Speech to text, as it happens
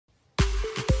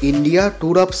India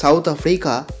tour of South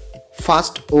Africa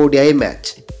first ODI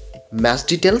match, match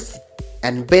details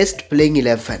and best playing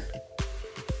 11.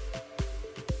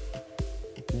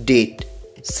 Date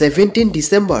 17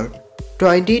 December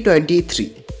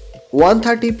 2023,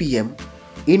 1:30 p.m.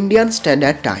 Indian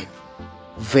Standard Time.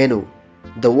 Venue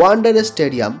the Wanderers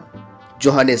Stadium,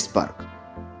 Johannesburg.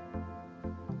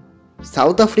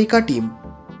 South Africa team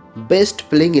best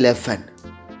playing 11.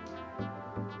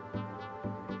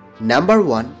 Number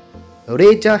 1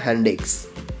 Reja Hendricks.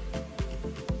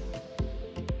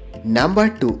 Number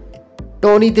 2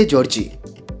 Tony De Giorgi.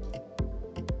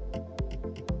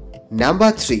 Number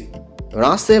 3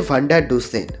 Rasef van der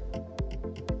Dusen.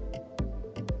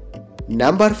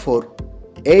 Number 4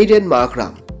 Aiden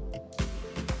Markram.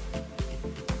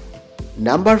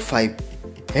 Number 5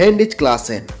 Heinrich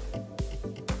Klaasen.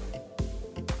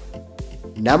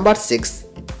 Number 6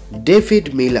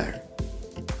 David Miller.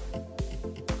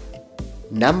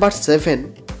 Number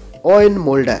 7 Owen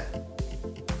Mulder.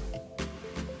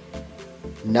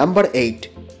 Number 8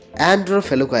 Andrew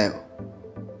Felukayo.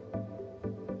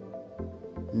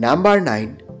 Number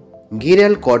 9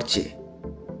 Girel Korche.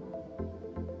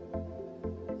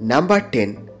 Number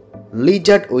 10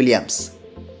 Leonard Williams.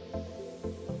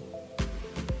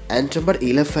 And number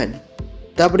 11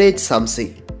 Tabraj Shamsi.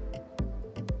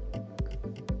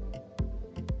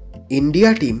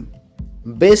 India team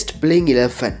best playing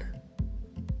 11.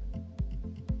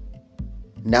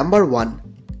 Number 1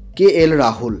 KL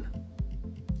Rahul.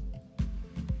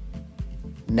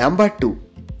 Number 2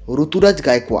 Ruturaj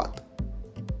Gaikwad.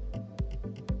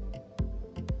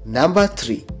 Number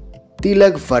 3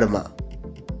 Tilak Verma.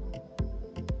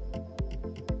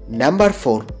 Number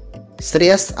 4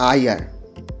 Shreyas Iyer.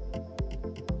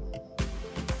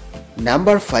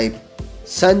 Number 5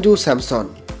 Sanju Samson.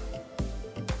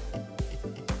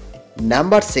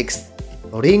 Number 6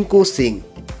 Rinku Singh.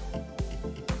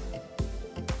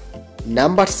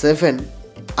 Number 7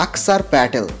 Axar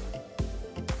Patel.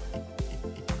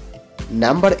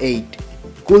 Number 8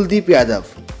 Kuldeep Yadav.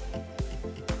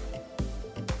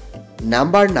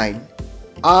 Number 9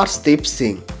 Arshdeep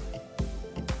Singh.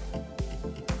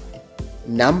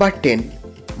 Number 10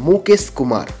 Mukesh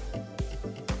Kumar.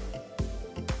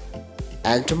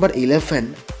 And number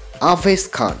 11 Avesh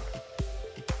Khan.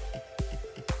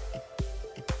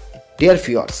 Dear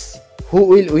viewers, who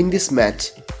will win this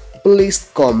match? Please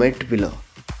comment below.